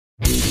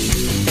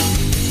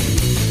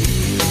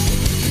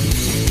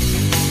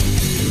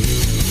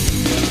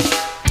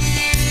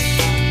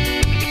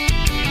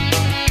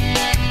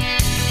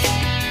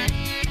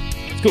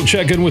Let's go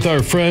check in with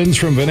our friends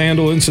from Van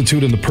Andel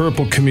Institute in the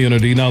Purple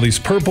community. Now, these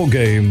Purple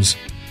games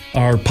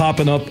are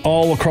popping up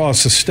all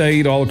across the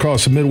state, all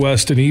across the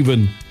Midwest, and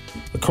even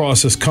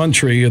across this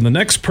country. And the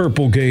next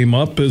Purple game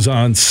up is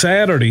on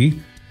Saturday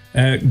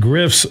at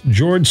Griff's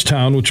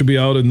Georgetown, which will be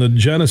out in the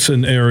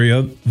Jenison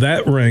area.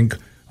 That rink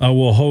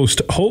will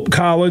host Hope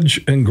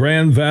College and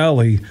Grand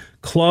Valley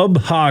Club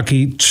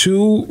Hockey,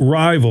 two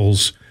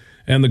rivals.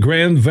 And the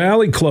Grand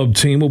Valley Club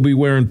team will be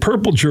wearing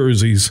purple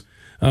jerseys,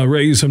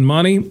 raising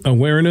money,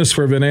 awareness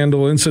for Van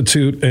Andel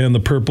Institute and the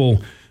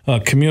Purple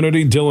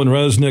community. Dylan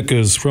Resnick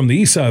is from the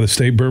east side of the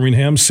state,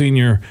 Birmingham,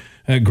 senior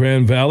at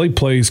Grand Valley,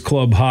 plays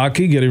club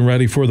hockey, getting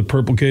ready for the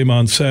Purple game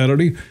on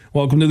Saturday.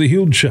 Welcome to the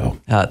Huge Show.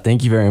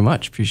 Thank you very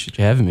much. Appreciate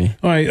you having me.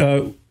 All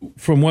right,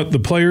 from what the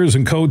players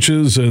and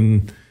coaches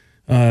and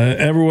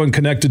everyone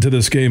connected to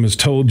this game has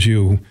told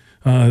you,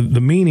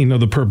 the meaning of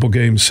the Purple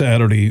game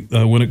Saturday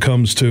when it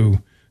comes to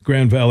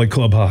Grand Valley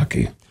Club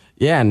hockey.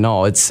 Yeah,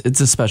 no, it's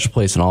a special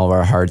place in all of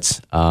our hearts.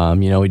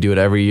 We do it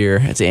every year.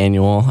 It's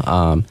annual.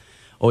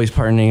 Always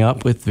partnering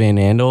up with Van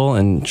Andel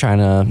and trying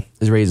to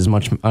raise as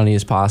much money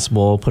as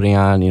possible, putting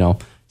on,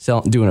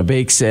 doing a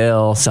bake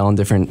sale, selling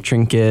different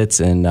trinkets,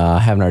 and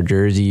having our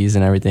jerseys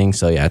and everything.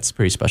 So, yeah, it's a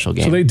pretty special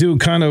game. So they do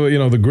kind of,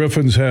 the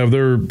Griffins have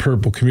their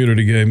Purple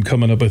community game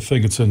coming up. I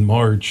think it's in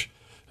March.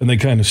 And they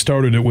kind of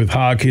started it with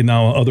hockey.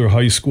 Now other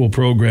high school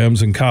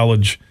programs and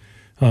college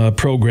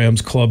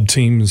programs, club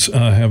teams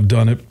have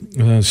done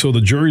it. So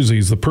the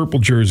jerseys, the purple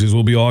jerseys,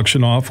 will be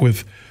auctioned off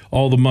with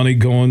all the money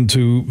going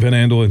to Van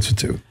Andel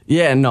Institute.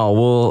 Yeah, no,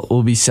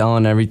 we'll be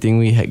selling everything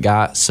we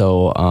got.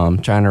 So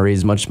trying to raise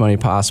as much money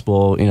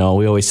possible. We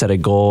always set a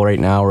goal. Right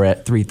now we're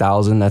at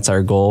 3,000. That's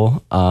our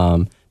goal.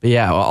 But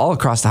yeah, all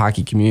across the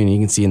hockey community, you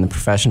can see in the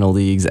professional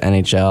leagues,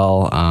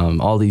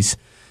 NHL, all these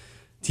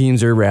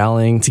teams are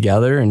rallying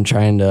together and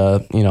trying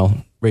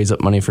to, raise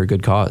up money for a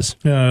good cause.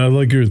 Yeah, I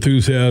like your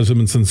enthusiasm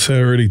and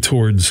sincerity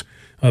towards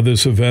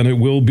this event. It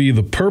will be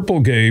the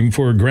Purple game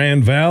for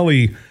Grand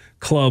Valley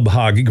Club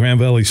Hockey, Grand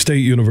Valley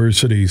State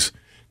University's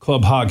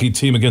club hockey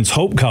team against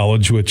Hope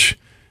College, which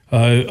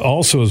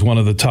also is one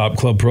of the top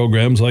club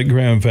programs like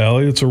Grand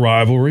Valley. It's a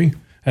rivalry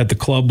at the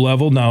club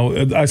level. Now,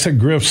 I said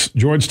Griff's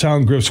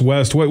Georgetown, Griff's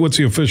West. What's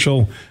the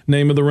official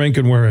name of the rink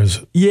and where is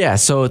it? Yeah,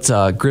 so it's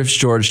Griff's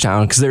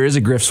Georgetown because there is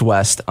a Griff's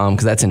West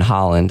because that's in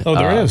Holland. Oh,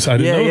 there is? I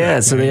didn't know that. Yeah,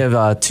 so they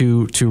have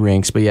two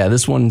rinks. But yeah,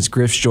 this one's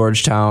Griff's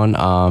Georgetown.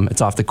 It's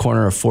off the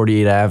corner of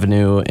 48th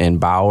Avenue in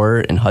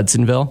Bauer in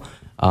Hudsonville.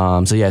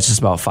 So yeah, it's just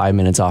about 5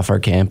 minutes off our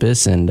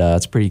campus, and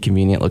it's a pretty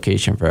convenient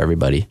location for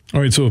everybody.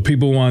 All right, so if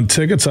people want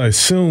tickets, I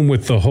assume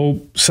with the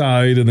Hope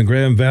side and the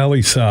Grand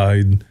Valley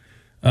side,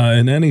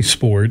 in any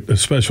sport,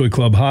 especially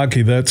club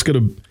hockey, that's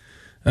going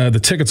to the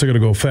tickets are going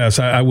to go fast.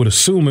 I would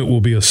assume it will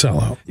be a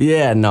sellout.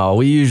 Yeah, no,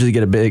 we usually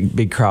get a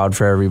big crowd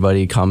for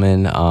everybody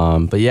coming.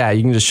 But yeah,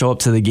 you can just show up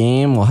to the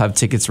game. We'll have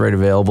tickets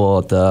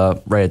available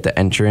right at the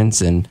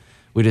entrance, and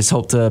we just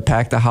hope to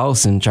pack the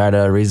house and try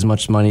to raise as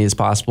much money as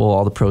possible.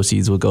 All the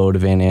proceeds will go to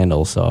Van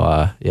Andel.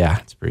 So yeah,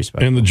 it's pretty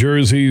special. And the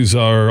jerseys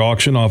are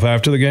auctioned off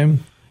after the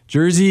game?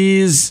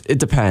 Jerseys, it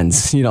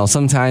depends.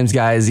 Sometimes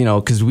guys,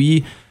 because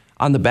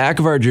on the back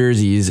of our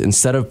jerseys,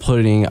 instead of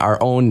putting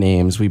our own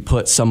names, we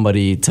put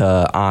somebody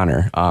to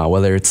honor,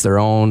 whether it's their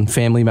own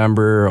family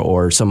member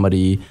or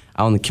somebody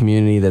out in the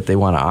community that they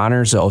want to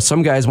honor. So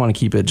some guys want to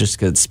keep it just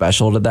because it's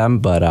special to them,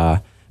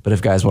 but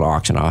if guys want to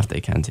auction off, they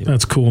can too.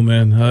 That's cool,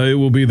 man. It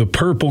will be the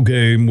Purple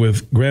game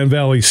with Grand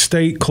Valley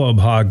State Club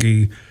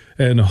Hockey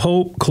and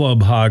Hope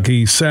Club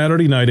Hockey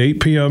Saturday night, 8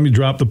 p.m. You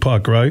drop the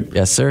puck, right?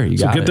 Yes, sir. You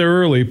got it. So get there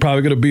early.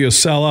 Probably going to be a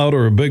sellout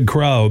or a big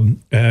crowd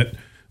at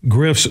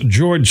Griff's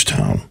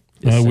Georgetown.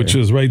 Yes, which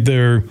is right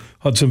there,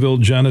 Hudsonville,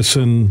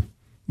 Jenison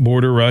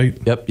border, right?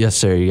 Yep, yes,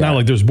 sir. Not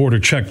like there's border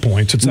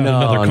checkpoints. It's not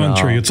another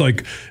country. No. It's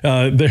like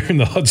they're in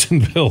the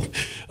Hudsonville,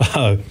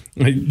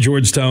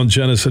 Georgetown,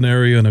 Jenison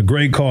area, and a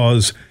great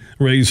cause,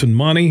 raising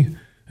money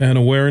and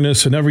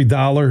awareness, and every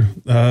dollar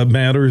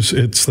matters.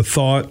 It's the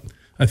thought,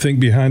 I think,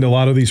 behind a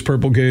lot of these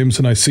Purple games,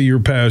 and I see your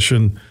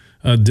passion.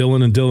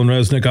 Dylan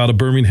Resnick out of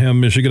Birmingham,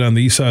 Michigan, on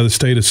the east side of the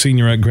state, a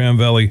senior at Grand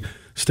Valley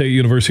State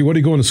University. What are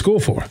you going to school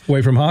for,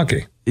 away from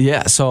hockey?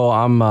 Yeah, so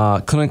I'm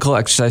a clinical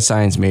exercise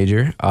science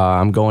major.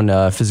 I'm going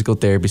to physical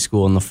therapy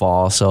school in the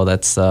fall, so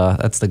that's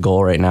the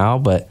goal right now.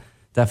 But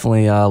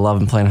definitely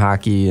loving playing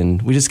hockey, and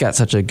we just got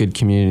such a good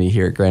community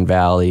here at Grand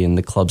Valley and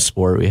the club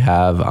sport we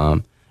have.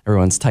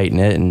 Everyone's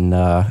tight-knit, and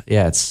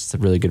yeah, it's a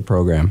really good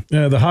program.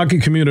 Yeah, the hockey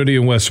community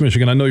in West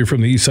Michigan, I know you're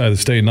from the east side of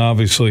the state, and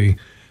obviously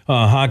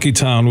hockey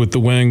town with the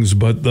Wings,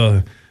 but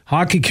the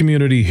hockey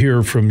community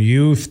here from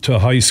youth to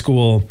high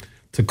school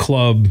to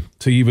club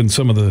to even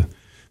some of the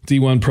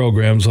D1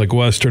 programs like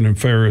Western and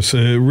Ferris,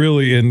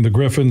 really, and the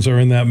Griffins are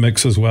in that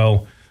mix as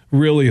well.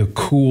 Really a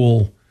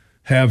cool,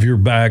 have your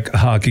back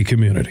hockey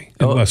community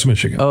in West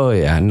Michigan. Oh,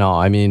 yeah. No,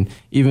 I mean,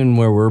 even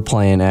where we're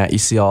playing at, you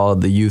see all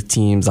the youth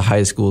teams, the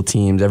high school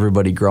teams,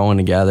 everybody growing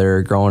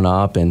together, growing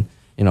up, and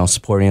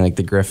supporting like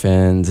the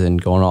Griffins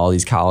and going to all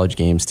these college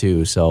games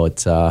too. So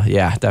it's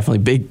definitely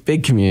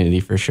big community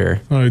for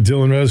sure. All right,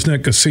 Dylan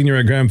Resnick, a senior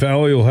at Grand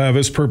Valley, will have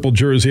his purple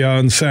jersey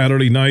on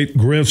Saturday night.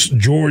 Griffs,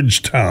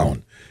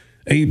 Georgetown.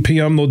 8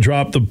 p.m. they'll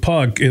drop the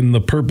puck in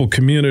the purple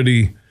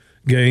community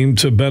game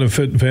to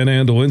benefit Van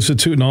Andel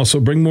Institute and also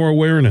bring more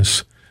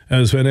awareness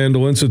as Van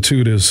Andel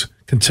Institute is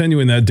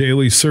continuing that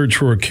daily search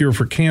for a cure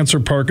for cancer,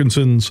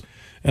 Parkinson's,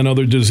 and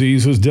other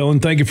diseases.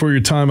 Dylan, thank you for your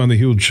time on The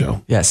Huge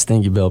Show. Yes,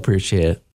 thank you, Bill. Appreciate it.